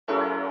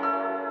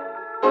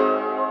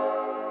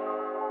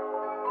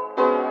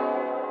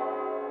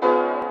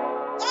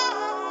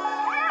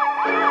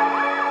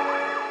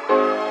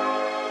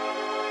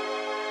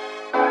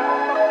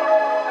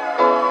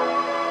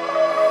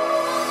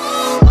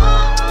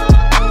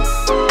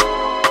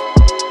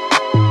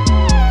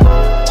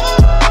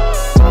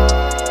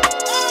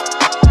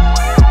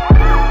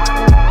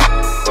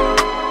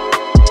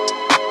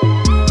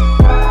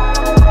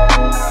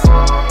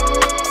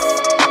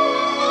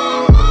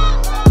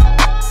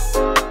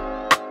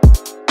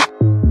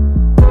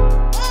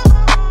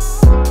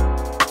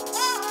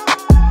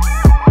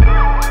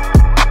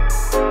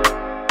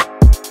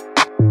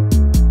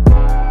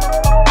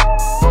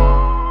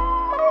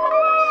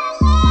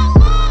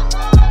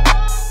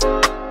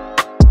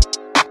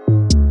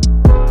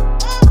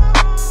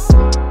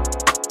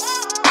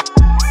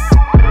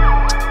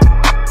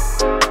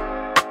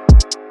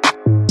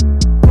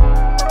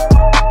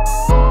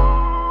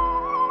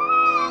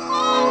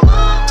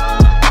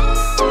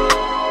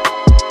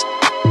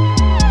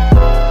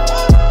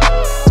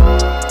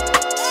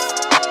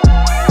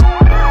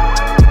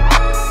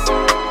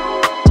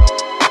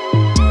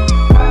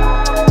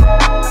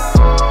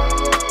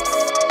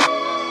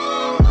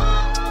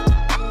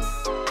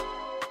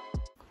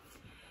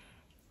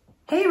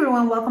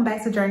everyone, welcome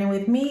back to Journey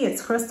with me.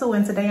 It's Crystal,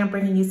 and today I'm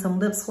bringing you some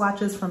lip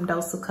swatches from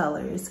Dose of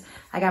Colors.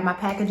 I got my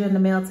package in the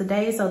mail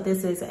today, so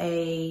this is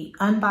a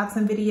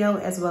unboxing video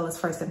as well as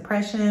first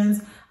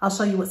impressions. I'll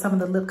show you what some of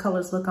the lip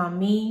colors look on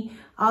me.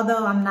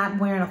 Although I'm not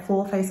wearing a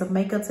full face of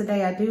makeup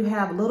today, I do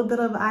have a little bit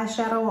of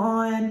eyeshadow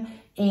on,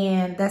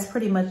 and that's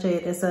pretty much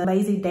it. It's a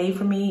lazy day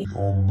for me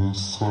on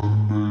this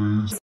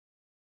Sunday.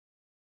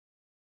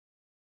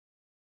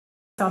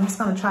 So I'm just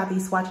gonna try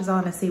these swatches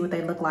on and see what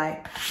they look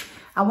like.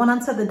 I went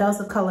onto the Dose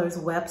of Colors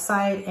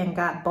website and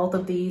got both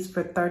of these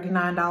for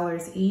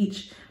 $39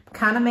 each.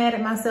 Kind of mad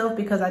at myself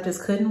because I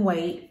just couldn't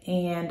wait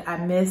and I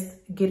missed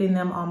getting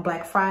them on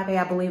Black Friday.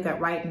 I believe that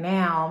right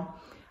now,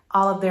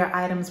 all of their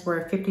items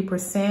were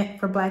 50%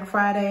 for Black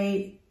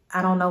Friday.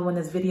 I don't know when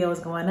this video is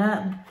going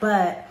up,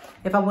 but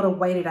if I would have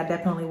waited, I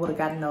definitely would have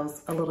gotten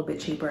those a little bit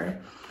cheaper.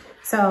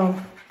 So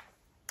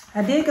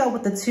I did go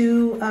with the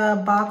two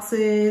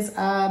boxes,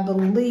 I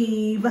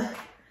believe.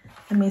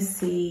 Let me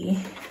see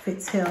if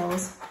it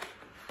tells.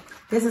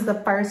 This is the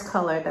first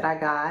color that I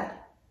got.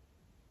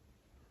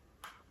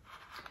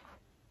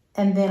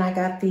 And then I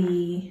got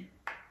the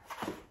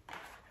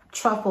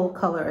truffle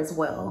color as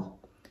well.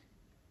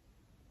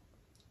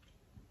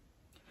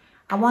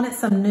 I wanted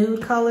some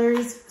nude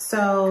colors,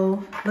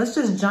 so let's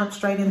just jump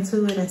straight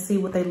into it and see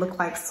what they look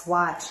like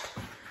swatched.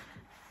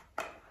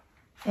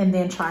 And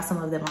then try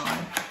some of them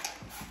on.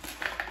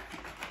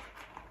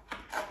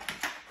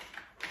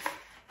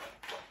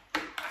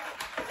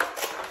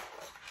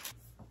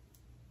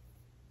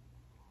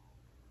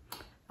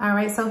 All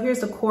right, so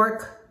here's the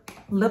Cork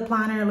lip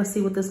liner. Let's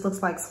see what this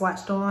looks like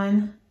swatched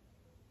on.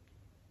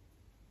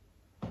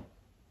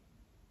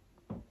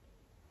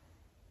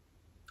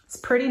 It's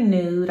pretty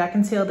nude. I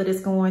can tell that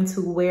it's going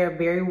to wear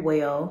very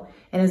well,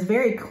 and it's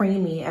very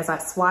creamy. As I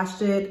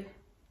swatched it,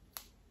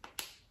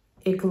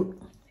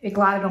 it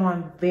glided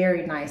on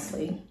very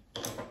nicely.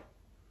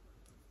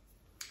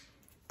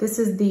 This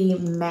is the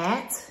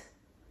matte.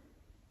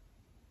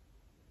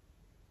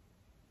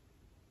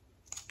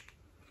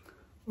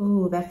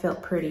 Ooh, that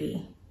felt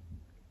pretty.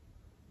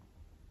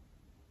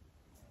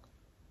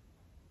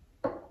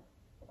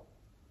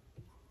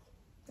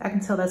 I can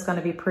tell that's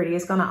gonna be pretty.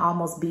 It's gonna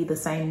almost be the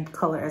same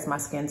color as my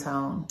skin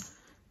tone.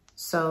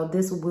 So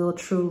this will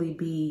truly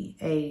be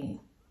a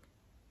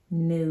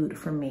nude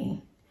for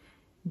me.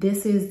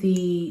 This is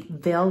the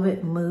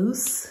Velvet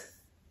Mousse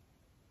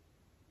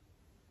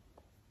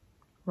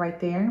right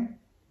there.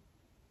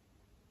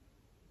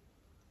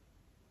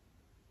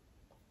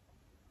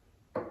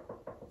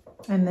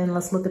 And then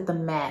let's look at the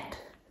matte.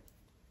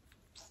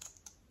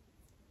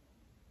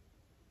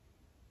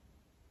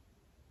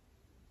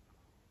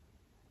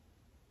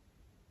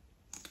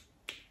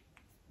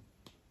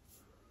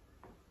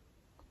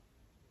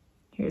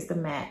 Here's the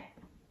matte.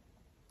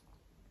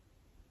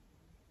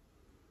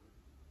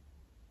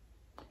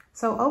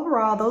 So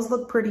overall, those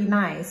look pretty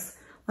nice.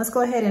 Let's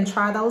go ahead and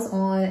try those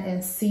on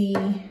and see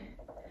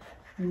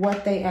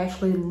what they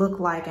actually look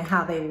like and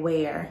how they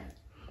wear.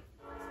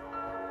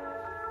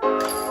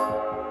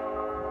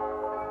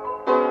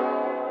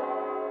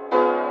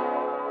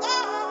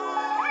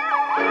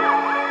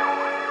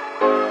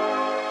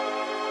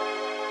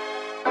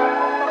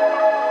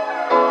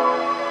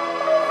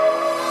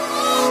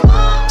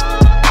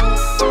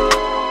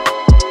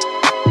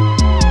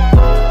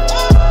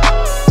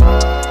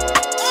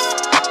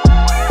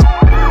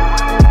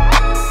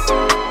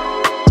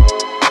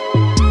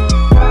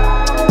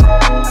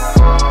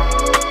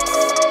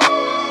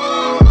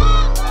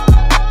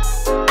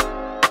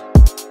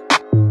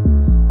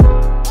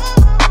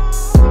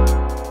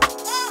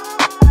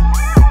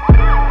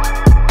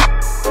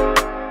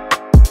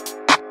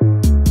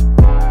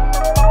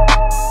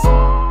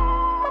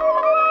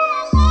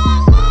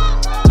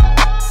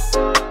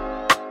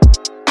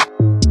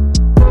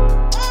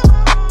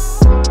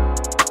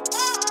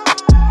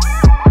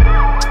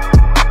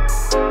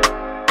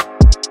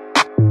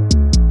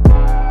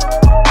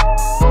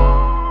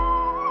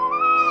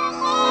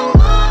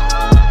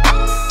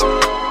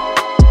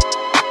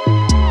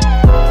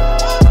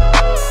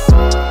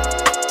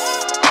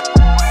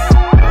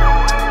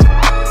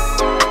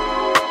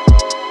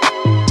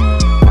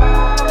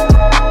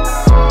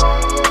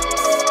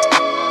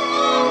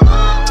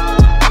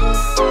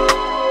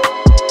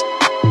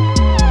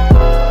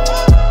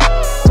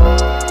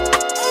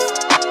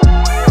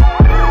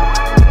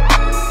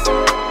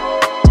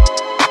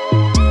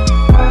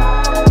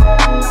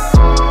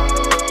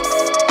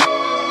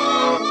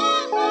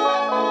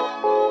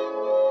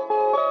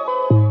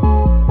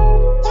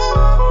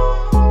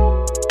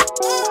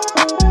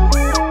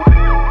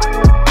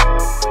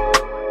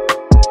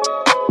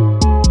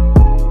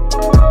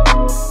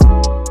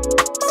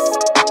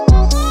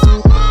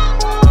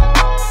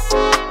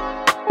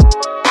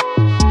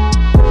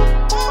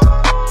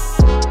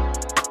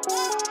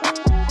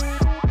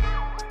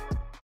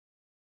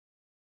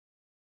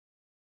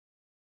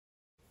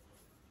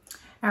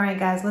 All right,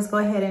 guys, let's go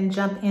ahead and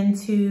jump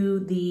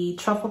into the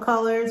truffle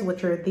colors,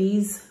 which are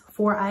these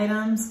 4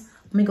 items.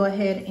 Let me go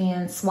ahead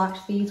and swatch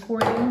these for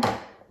you.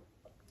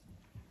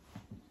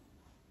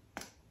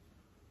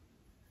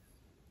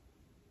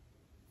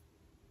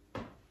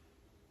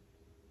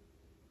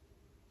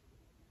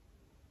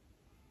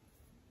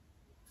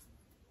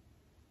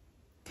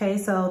 Okay,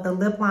 so the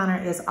lip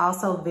liner is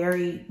also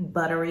very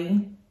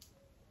buttery.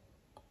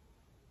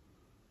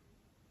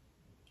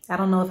 I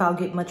don't know if I'll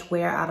get much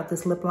wear out of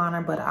this lip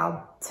liner, but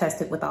I'll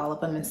test it with all of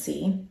them and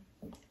see.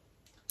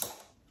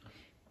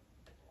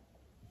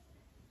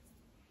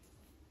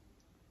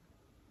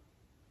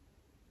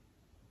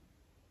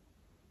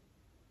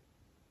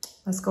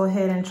 Let's go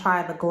ahead and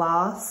try the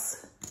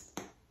gloss.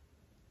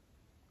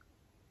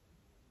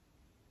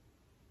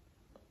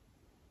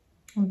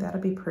 That'll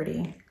be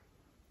pretty.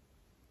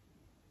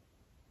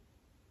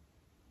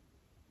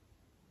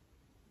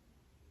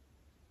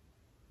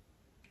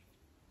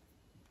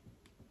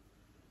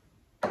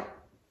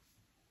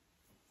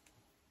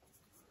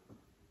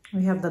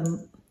 We have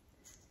the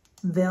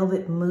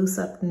Velvet Mousse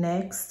up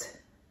next.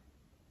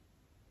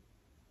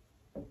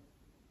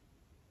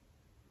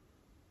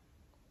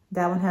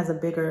 That one has a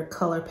bigger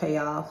color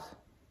payoff.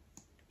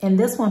 And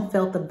this one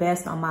felt the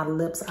best on my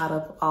lips out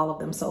of all of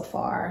them so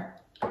far.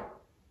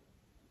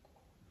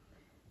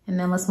 And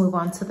then let's move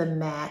on to the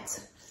matte.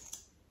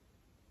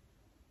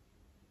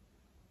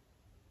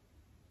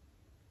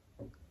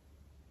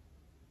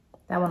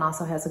 That one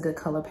also has a good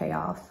color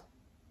payoff.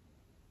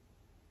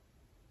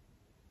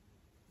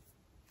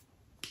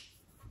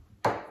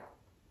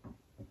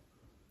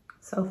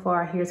 So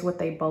far, here's what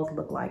they both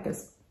look like.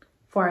 As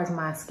far as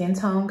my skin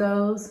tone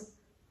goes,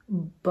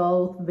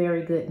 both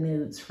very good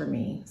nudes for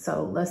me.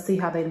 So let's see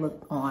how they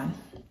look on.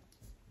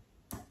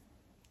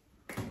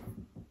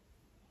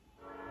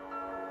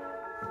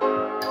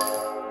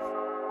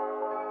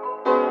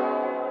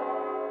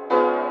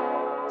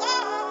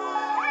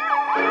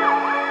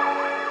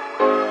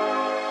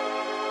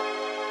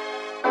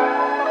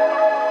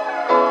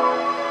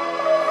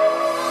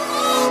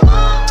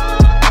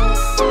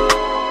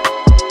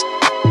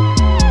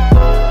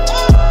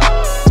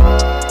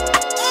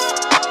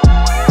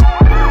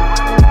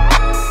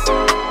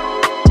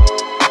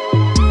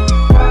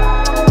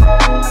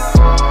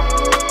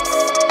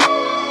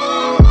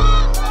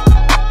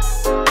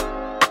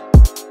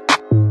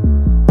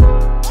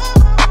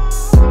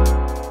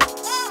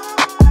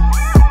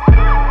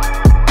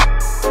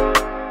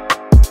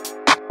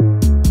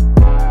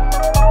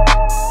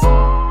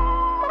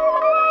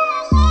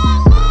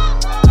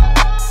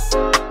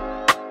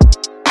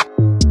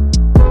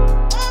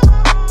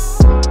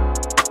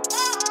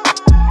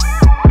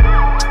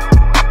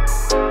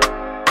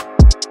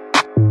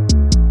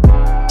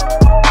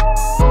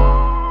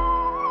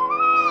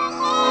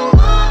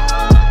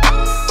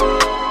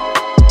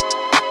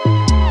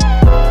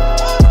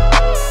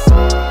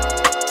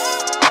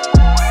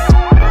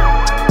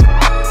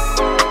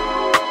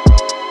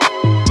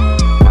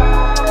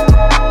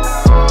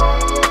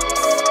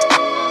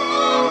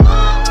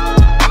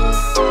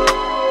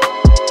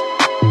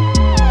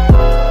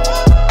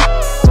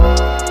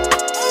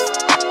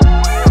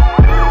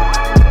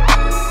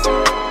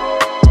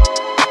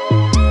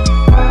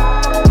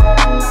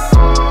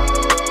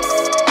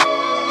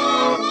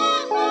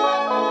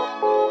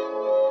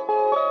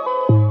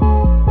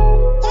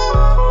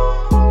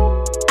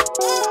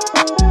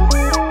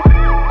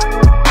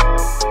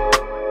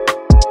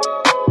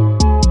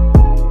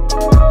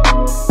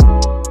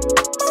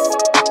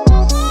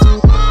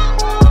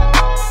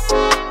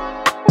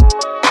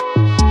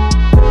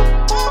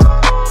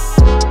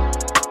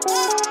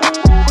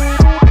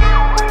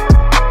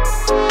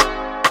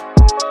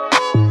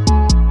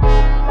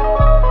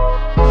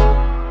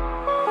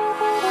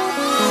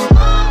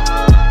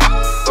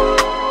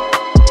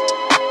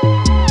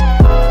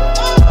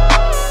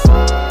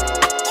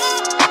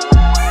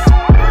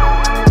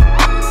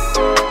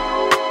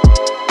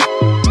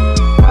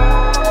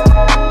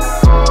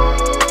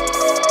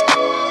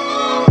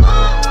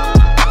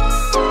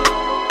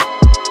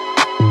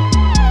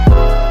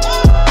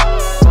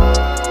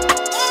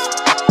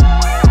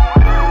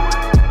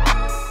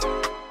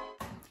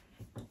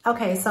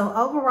 Okay, so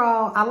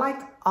overall, I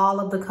liked all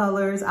of the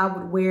colors. I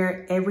would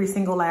wear every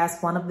single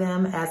last one of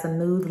them as a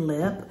nude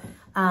lip.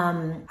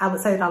 I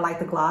would say that I like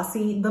the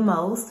glossy the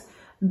most.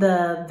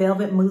 The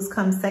Velvet Mousse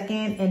comes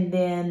second, and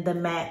then the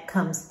matte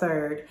comes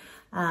third.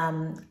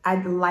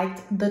 I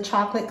liked the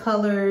chocolate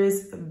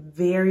colors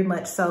very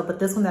much so, but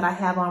this one that I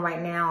have on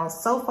right now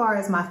so far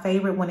is my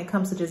favorite when it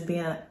comes to just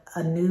being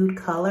a nude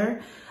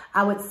color.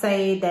 I would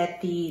say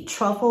that the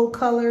truffle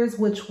colors,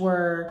 which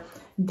were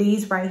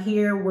these right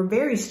here, were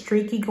very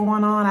streaky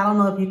going on. I don't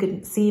know if you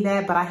could see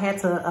that, but I had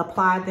to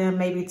apply them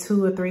maybe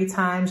 2 or 3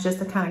 times just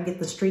to kind of get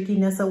the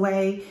streakiness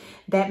away.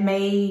 That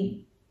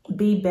may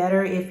be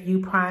better if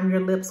you prime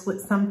your lips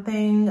with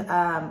something,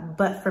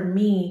 but for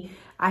me,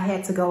 I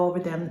had to go over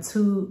them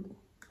 2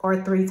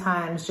 or 3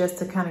 times just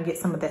to kind of get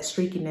some of that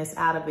streakiness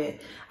out of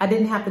it. I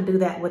didn't have to do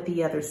that with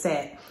the other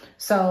set.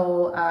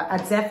 So I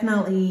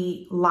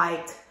definitely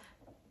liked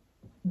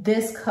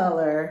this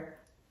color.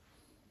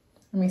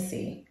 Let me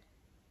see.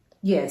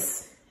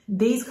 Yes,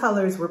 these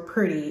colors were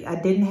pretty.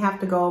 I didn't have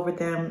to go over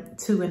them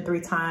 2 and 3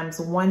 times,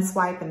 1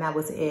 swipe and that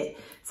was it.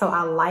 So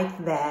I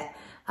liked that.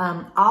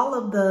 All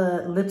of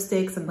the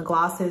lipsticks and the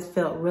glosses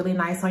felt really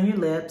nice on your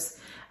lips.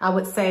 I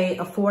would say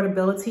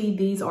affordability.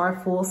 These are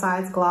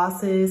full-size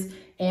glosses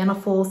and a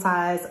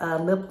full-size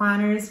lip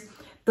liners.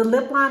 The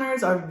lip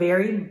liners are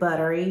very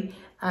buttery.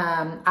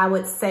 I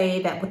would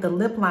say that with the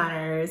lip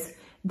liners,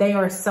 they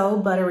are so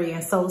buttery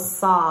and so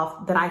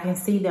soft that I can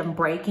see them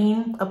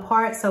breaking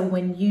apart. So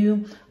when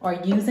you are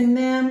using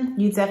them,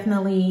 you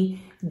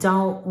definitely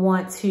don't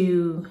want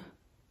to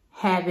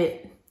have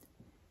it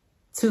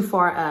too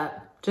far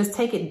up. Just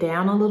take it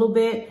down a little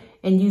bit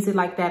and use it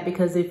like that,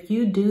 because if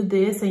you do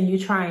this and you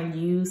try and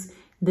use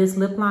this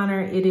lip liner,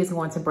 it is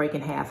going to break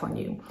in half on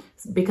you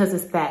because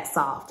it's that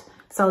soft.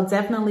 So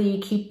definitely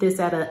keep this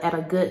at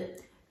a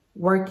good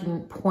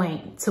working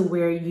point to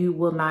where you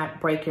will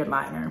not break your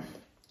liner.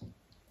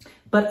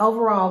 But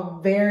overall,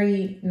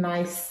 very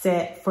nice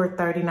set for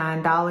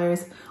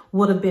 $39.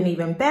 Would have been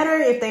even better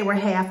if they were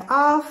half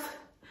off,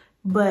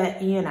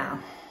 but you know,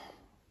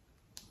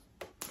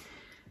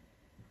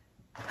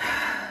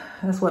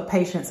 that's what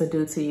patience will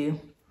do to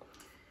you.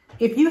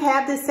 If you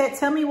have this set,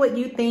 tell me what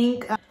you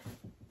think.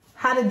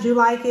 How did you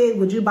like it?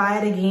 Would you buy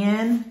it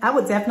again? I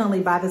would definitely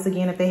buy this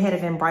again if they had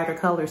it in brighter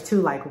colors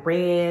too, like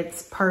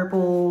reds,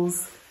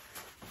 purples.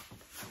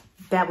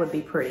 That would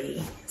be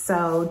pretty.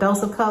 So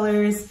Dose of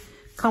Colors,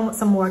 come with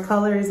some more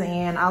colors,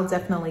 and I'll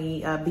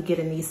definitely be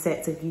getting these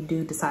sets if you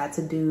do decide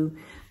to do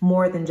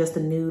more than just a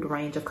nude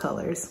range of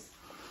colors.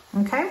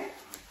 Okay,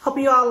 hope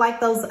you all like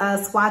those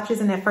swatches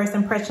and that first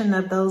impression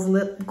of those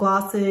lip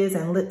glosses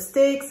and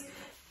lipsticks.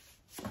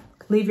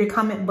 Leave your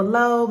comment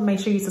below. Make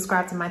sure you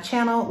subscribe to my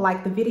channel,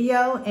 like the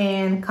video,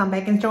 and come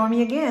back and join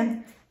me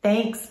again.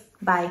 Thanks.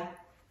 Bye.